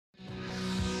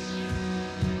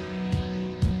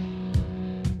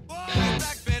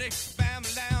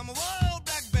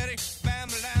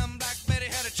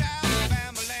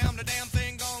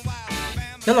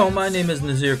Hello, my name is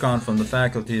Nazeer from the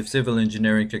Faculty of Civil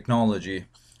Engineering Technology.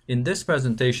 In this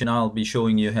presentation, I'll be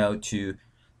showing you how to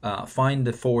find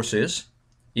the forces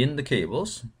in the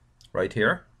cables, right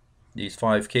here, these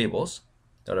 5 cables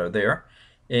that are there,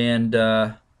 and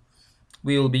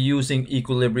we will be using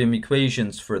equilibrium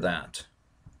equations for that.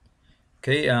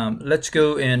 Okay, let's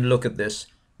go and look at this.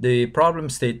 The problem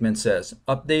statement says,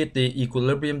 update the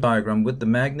equilibrium diagram with the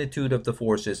magnitude of the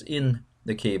forces in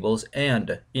the cables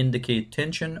and indicate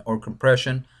tension or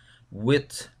compression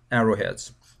with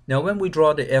arrowheads. Now when we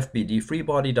draw the FBD, free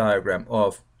body diagram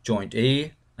of joint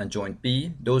A and joint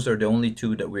B, those are the only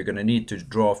two that we're going to need to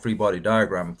draw a free body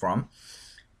diagram from.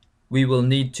 We will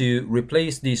need to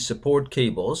replace these support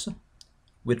cables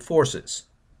with forces.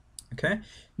 Okay,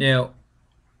 now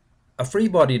a free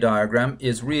body diagram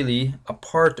is really a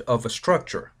part of a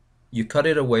structure. You cut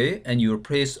it away and you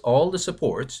replace all the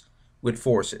supports with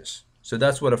forces. So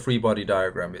that's what a free body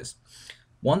diagram is.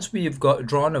 Once we've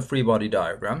drawn a free body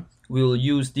diagram, we will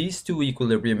use these two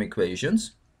equilibrium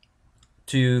equations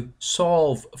to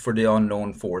solve for the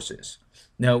unknown forces.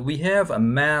 Now we have a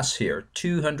mass here,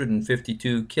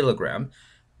 252 kilograms.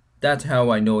 That's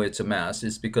how I know it's a mass,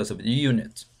 is because of the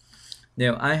unit.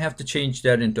 Now I have to change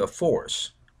that into a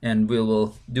force, and we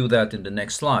will do that in the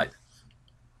next slide.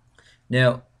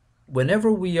 Now,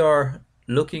 whenever we are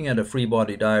looking at a free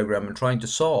body diagram and trying to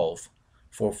solve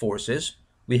for forces,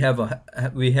 we have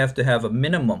to have a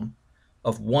minimum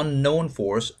of one known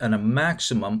force and a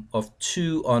maximum of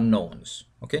two unknowns.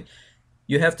 Okay,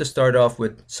 you have to start off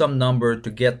with some number to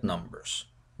get numbers,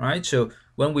 right? So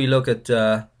when we look at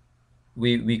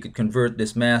we could convert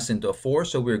this mass into a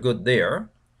force, so we're good there,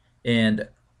 and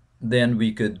then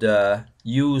we could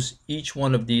use each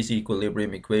one of these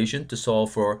equilibrium equations to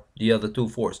solve for the other two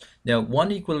forces. Now,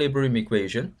 one equilibrium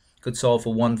equation could solve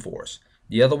for one force.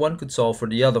 The other one could solve for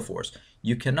the other force.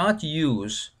 You cannot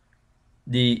use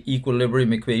the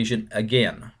equilibrium equation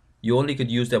again. You only could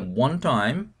use them one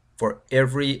time for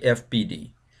every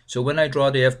FBD. So when I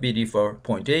draw the FBD for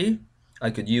point A, I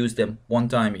could use them one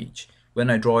time each. When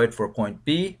I draw it for point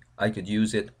B, I could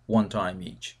use it one time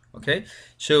each. Okay,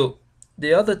 so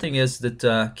the other thing is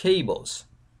that cables,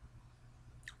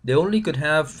 they only could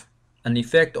have an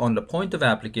effect on the point of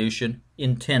application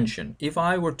in tension. If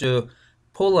I were to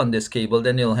pull on this cable,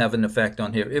 then it'll have an effect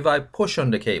on here. If I push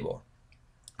on the cable,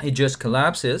 it just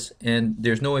collapses and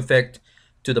there's no effect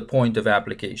to the point of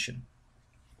application.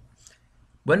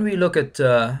 When we look at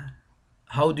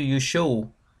how do you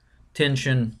show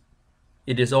tension,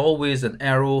 it is always an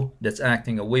arrow that's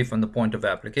acting away from the point of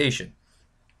application.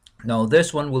 Now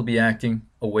this one will be acting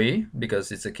away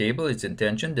because it's a cable, it's in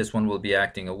tension. This one will be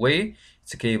acting away,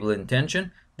 it's a cable in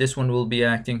tension. This one will be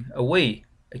acting away,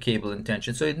 a cable in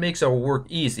tension. So it makes our work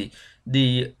easy.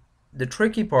 The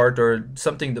tricky part, or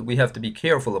something that we have to be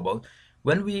careful about,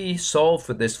 when we solve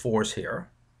for this force here,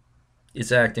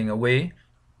 it's acting away.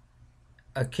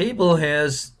 A cable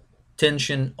has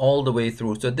tension all the way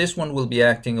through, so this one will be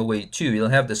acting away too. It'll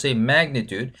have the same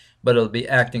magnitude, but it'll be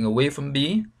acting away from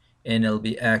B, and it'll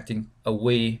be acting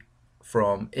away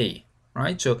from A,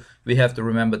 right? So we have to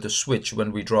remember to switch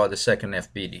when we draw the second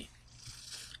FBD.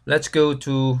 Let's go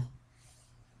to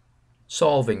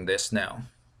solving this now.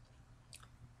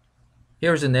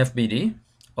 Here's an FBD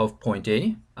of point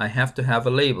A. I have to have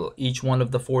a label. Each one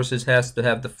of the forces has to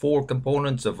have the 4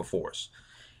 components of a force.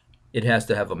 It has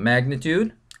to have a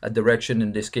magnitude, a direction,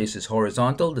 in this case is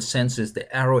horizontal, the sense is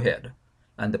the arrowhead,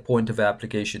 and the point of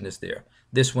application is there.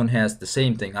 This one has the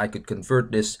same thing. I could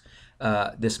convert this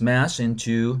mass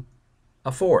into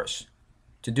a force.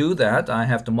 To do that, I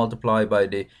have to multiply by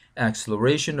the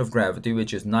acceleration of gravity,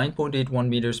 which is 9.81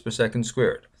 meters per second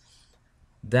squared.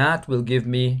 That will give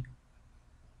me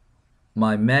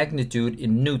my magnitude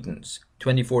in newtons,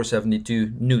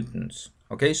 2472 newtons.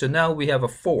 Okay, so now we have a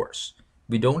force.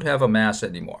 We don't have a mass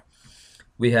anymore.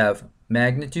 We have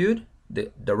magnitude,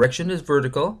 the direction is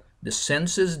vertical, the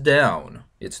sense is down.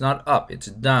 It's not up, it's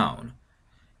down.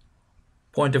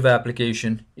 Point of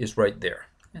application is right there.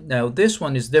 Now this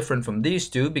one is different from these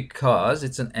two because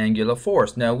it's an angular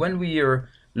force. Now when we are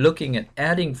looking at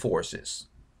adding forces,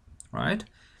 right,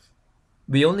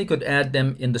 we only could add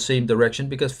them in the same direction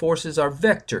because forces are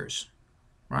vectors,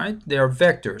 right? They are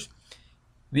vectors.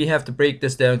 We have to break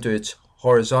this down to its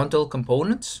horizontal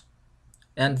components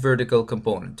and vertical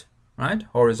component, right?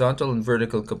 Horizontal and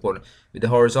vertical component. The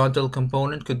horizontal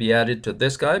component could be added to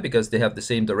this guy because they have the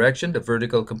same direction. The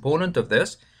vertical component of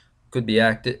this could be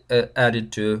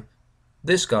added to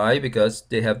this guy because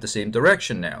they have the same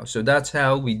direction now. So that's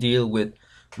how we deal with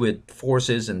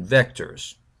forces and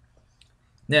vectors.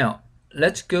 Now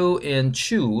let's go and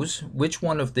choose which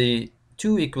one of the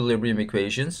two equilibrium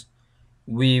equations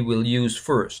we will use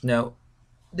first. Now,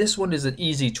 this one is an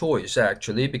easy choice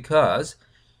actually, because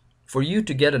for you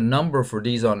to get a number for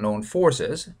these unknown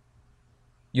forces,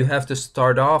 you have to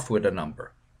start off with a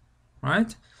number,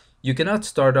 right? You cannot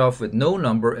start off with no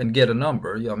number and get a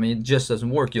number. I mean, it just doesn't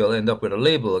work. You'll end up with a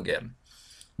label again.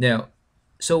 Now,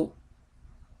 so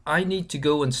I need to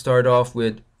go and start off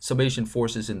with summation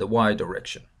forces in the y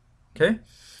direction, okay?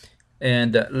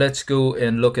 And let's go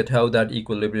and look at how that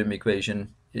equilibrium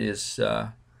equation is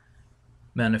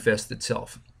manifests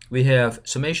itself. We have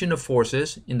summation of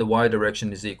forces in the y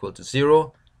direction is equal to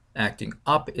 0. Acting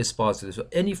up is positive. So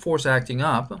any force acting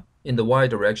up in the y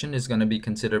direction is going to be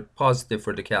considered positive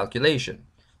for the calculation.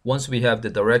 Once we have the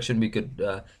direction, we could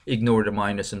ignore the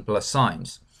minus and plus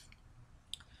signs.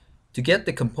 To get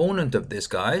the component of this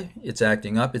guy, it's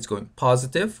acting up, it's going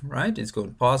positive, right? It's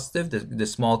going positive, the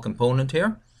small component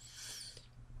here.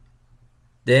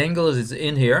 The angle is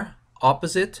in here,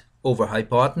 opposite over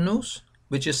hypotenuse,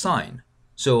 which is sine.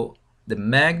 So the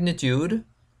magnitude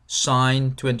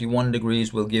sine 21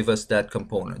 degrees will give us that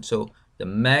component. So the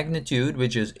magnitude,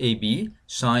 which is AB,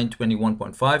 sine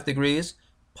 21.5 degrees,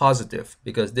 positive,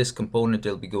 because this component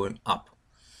will be going up.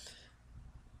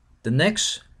 The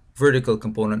next vertical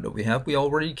component that we have, we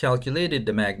already calculated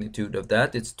the magnitude of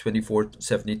that. It's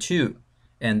 2472,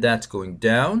 and that's going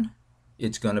down.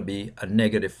 It's going to be a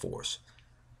negative force.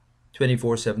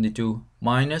 2472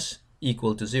 minus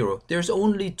equal to 0. There's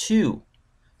only two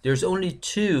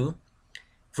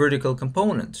vertical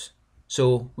components,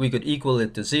 so we could equal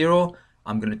it to 0.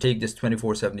 I'm going to take this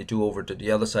 2472 over to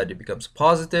the other side. It becomes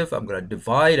positive. I'm going to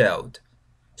divide out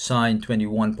sine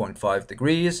 21.5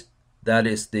 degrees. That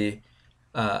is the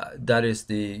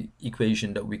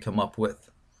equation that we come up with.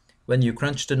 When you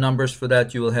crunch the numbers for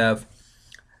that, you will have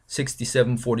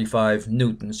 6745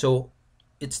 Newton. So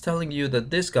it's telling you that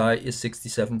this guy is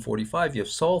 6745. You have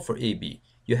solved for AB.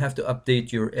 You have to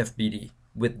update your FBD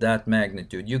with that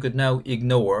magnitude. You could now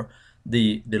ignore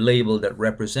the label that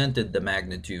represented the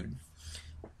magnitude.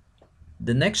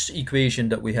 The next equation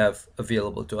that we have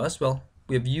available to us, well,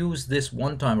 we've used this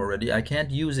one time already. I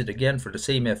can't use it again for the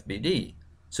same FBD.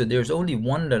 So there's only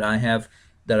one that I have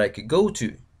that I could go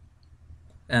to,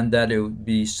 and that it would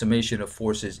be summation of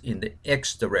forces in the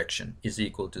x direction is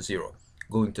equal to 0.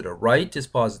 Going to the right is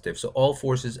positive, so all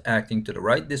forces acting to the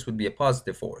right, this would be a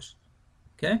positive force.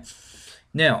 Okay,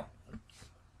 now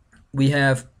we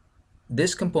have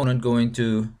this component going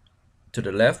to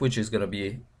the left, which is going to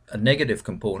be a negative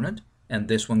component, and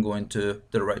this one going to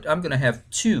the right. I'm going to have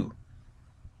two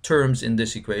terms in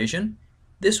this equation.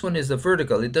 This one is the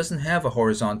vertical. It doesn't have a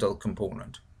horizontal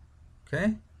component.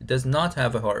 Okay, it does not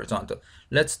have a horizontal.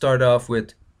 Let's start off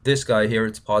with this guy here.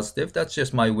 It's positive. That's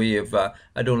just my way of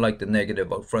I don't like the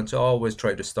negative out front, so I always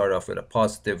try to start off with a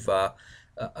positive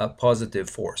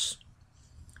force.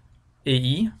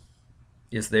 AE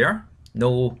is there.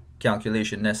 No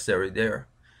calculation necessary there.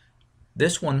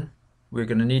 This one, we're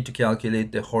going to need to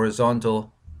calculate the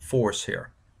horizontal force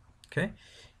here. Okay,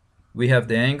 we have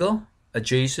the angle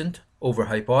adjacent over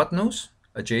hypotenuse.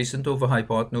 Adjacent over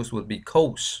hypotenuse will be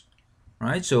cos,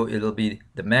 right? So it'll be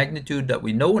the magnitude that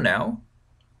we know now,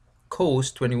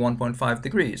 cos 21.5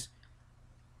 degrees.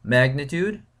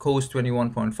 Magnitude cos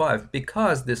 21.5.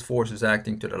 Because this force is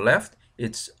acting to the left,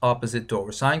 it's opposite to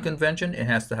our sign convention. It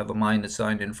has to have a minus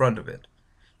sign in front of it.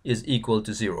 Is equal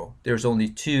to 0. There's only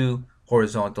two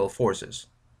horizontal forces.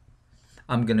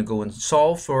 I'm going to go and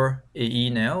solve for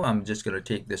AE now. I'm just going to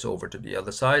take this over to the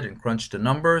other side and crunch the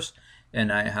numbers,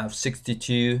 and I have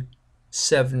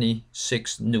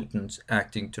 6276 newtons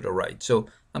acting to the right. So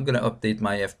I'm going to update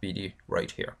my FBD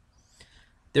right here.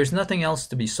 There's nothing else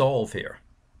to be solved here.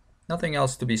 Nothing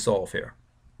else to be solved here.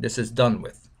 This is done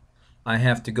with. I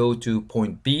have to go to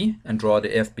point B and draw the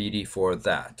FBD for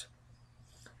that.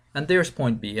 And there's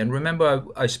point B. And remember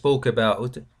I spoke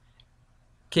about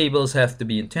cables have to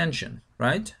be in tension,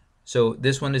 right? So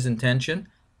this one is in tension.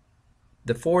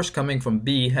 The force coming from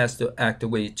B has to act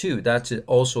away too. That's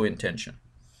also in tension.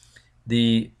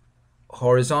 The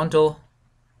horizontal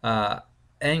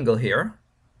angle here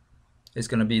is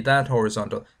going to be that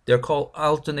horizontal. They're called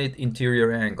alternate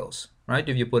interior angles, right?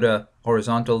 If you put a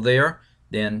horizontal there,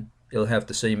 then it'll have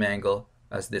the same angle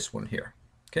as this one here.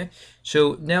 Okay,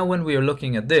 so now when we are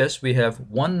looking at this, we have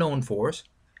one known force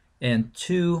and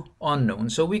two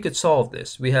unknowns. So we could solve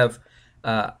this. We have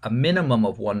a minimum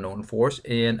of one known force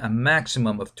and a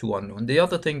maximum of two unknown. The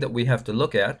other thing that we have to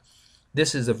look at,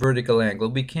 this is a vertical angle.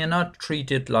 We cannot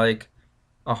treat it like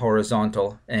a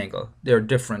horizontal angle. They're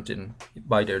different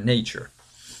by their nature.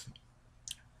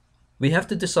 we have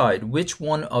to decide which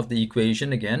one of the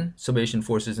equation, again, summation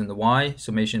forces in the y,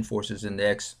 summation forces in the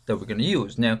x, that we're going to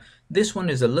use. Now, this one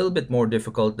is a little bit more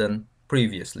difficult than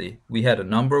previously. We had a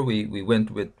number, we went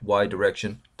with y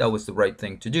direction. That was the right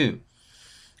thing to do.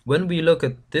 When we look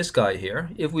at this guy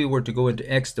here, if we were to go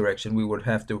into x direction, we would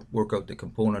have to work out the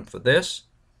component for this,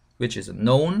 which is a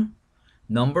known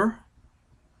number.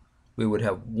 We would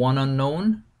have one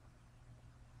unknown.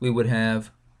 We would have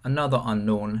another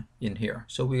unknown in here.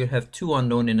 So we would have two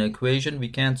unknown in an equation. We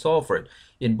can't solve for it.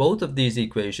 In both of these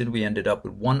equations, we ended up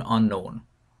with one unknown,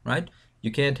 right?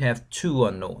 You can't have two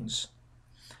unknowns.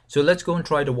 So let's go and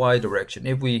try the y direction.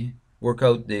 If we work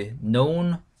out the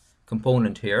known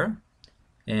component here,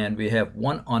 and we have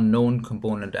one unknown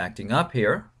component acting up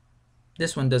here,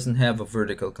 this one doesn't have a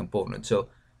vertical component. So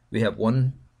we have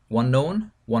one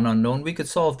known, one unknown. We could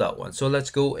solve that one. So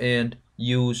let's go and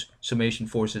use summation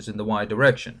forces in the y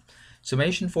direction.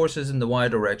 Summation forces in the y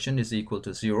direction is equal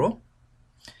to 0.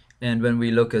 And when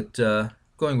we look at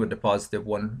going with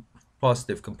the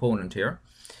positive component here,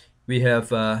 we have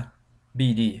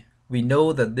BD. We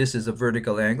know that this is a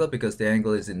vertical angle because the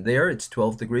angle is in there. It's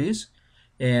 12 degrees.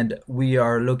 And we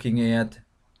are looking at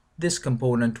this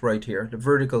component right here, the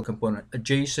vertical component,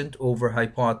 adjacent over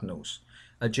hypotenuse.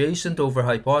 Adjacent over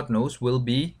hypotenuse will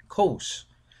be cos.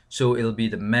 So it'll be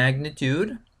the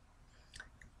magnitude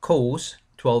cos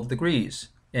 12 degrees.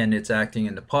 And it's acting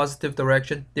in the positive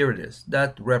direction. There it is.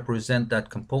 That represents that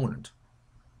component.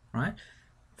 Right?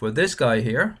 For this guy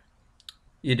here,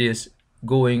 it is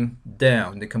going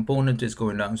down. The component is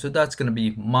going down. So that's going to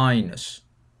be minus.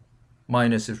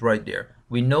 Minus is right there.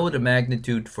 We know the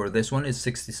magnitude for this one is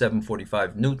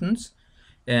 6745 newtons.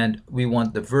 And we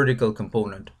want the vertical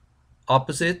component.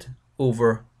 Opposite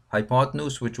over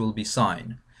hypotenuse, which will be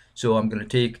sine. So I'm going to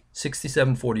take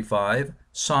 6745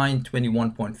 sine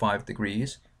 21.5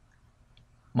 degrees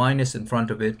minus in front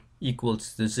of it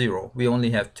equals to 0. We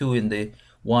only have two in the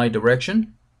y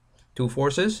direction, two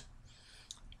forces.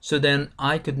 So then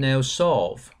I could now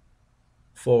solve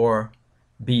for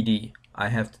BD. I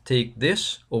have to take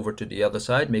this over to the other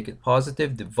side, make it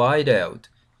positive, divide out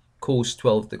cos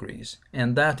 12 degrees.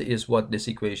 And that is what this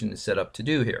equation is set up to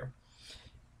do here.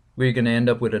 We're going to end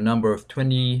up with a number of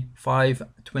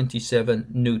 2527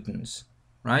 newtons,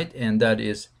 right? And that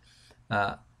is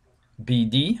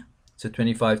BD, so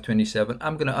 2527.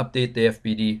 I'm going to update the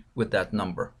FBD with that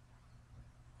number,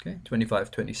 okay,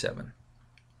 2527.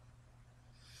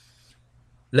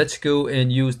 Let's go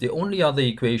and use the only other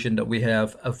equation that we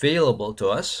have available to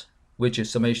us, which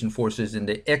is summation forces in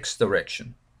the x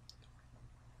direction.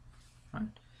 Right?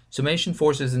 Summation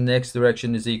forces in the x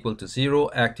direction is equal to 0.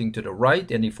 Acting to the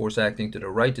right, any force acting to the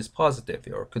right is positive,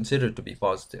 or considered to be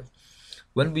positive.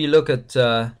 When we look at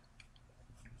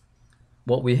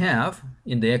what we have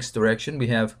in the x direction, we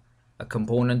have a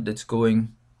component that's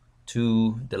going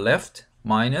to the left,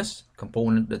 minus,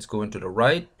 component that's going to the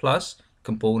right, plus,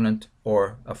 component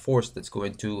or a force that's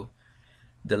going to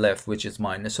the left, which is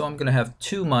minus. So I'm going to have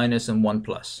two minus and one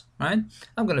plus, right?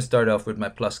 I'm going to start off with my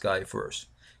plus guy first.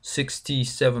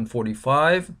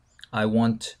 6745, I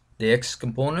want the x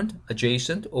component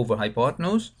adjacent over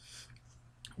hypotenuse,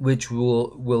 which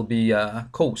will be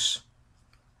cos.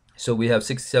 So we have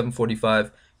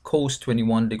 6745 cos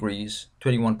 21 degrees,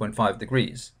 21.5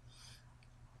 degrees.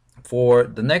 For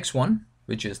the next one,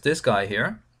 which is this guy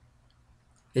here,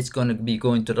 it's going to be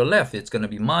going to the left. It's going to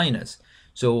be minus.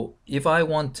 So if I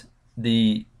want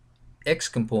the x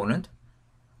component,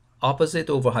 opposite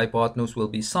over hypotenuse will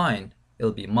be sine.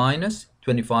 It'll be minus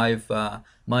 25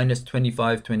 minus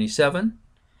 2527,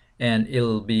 and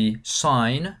it'll be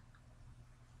sine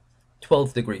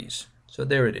 12 degrees. So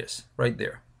there it is, right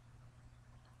there.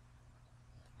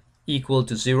 Equal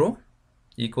to 0,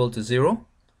 equal to 0,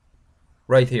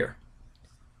 right here.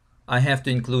 I have to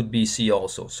include BC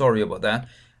also. Sorry about that.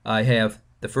 I have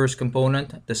the first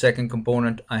component, the second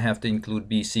component, I have to include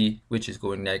BC, which is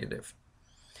going negative.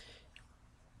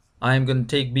 I'm going to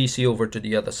take BC over to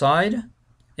the other side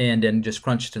and then just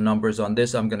crunch the numbers on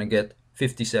this. I'm going to get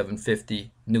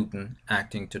 5750 Newton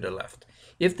acting to the left.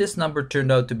 If this number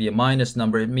turned out to be a minus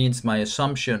number, it means my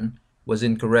assumption was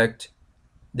incorrect.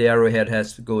 The arrowhead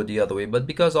has to go the other way. But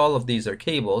because all of these are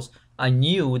cables, I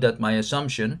knew that my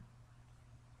assumption,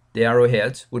 the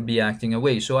arrowheads, would be acting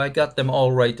away. So I got them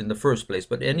all right in the first place.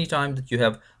 But anytime that you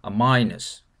have a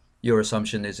minus, your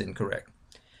assumption is incorrect.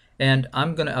 And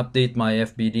I'm going to update my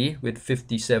FBD with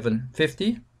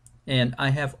 5750. And I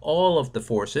have all of the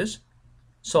forces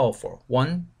solved for.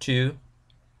 1, 2,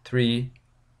 3,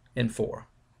 and 4,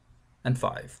 and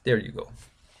 5. There you go.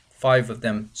 5 of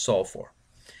them solved for.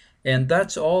 And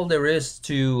that's all there is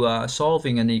to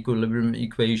solving an equilibrium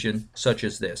equation such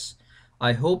as this.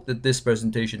 I hope that this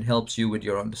presentation helps you with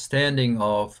your understanding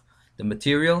of the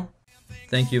material.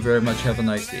 Thank you very much. Have a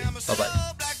nice day.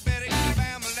 Bye-bye.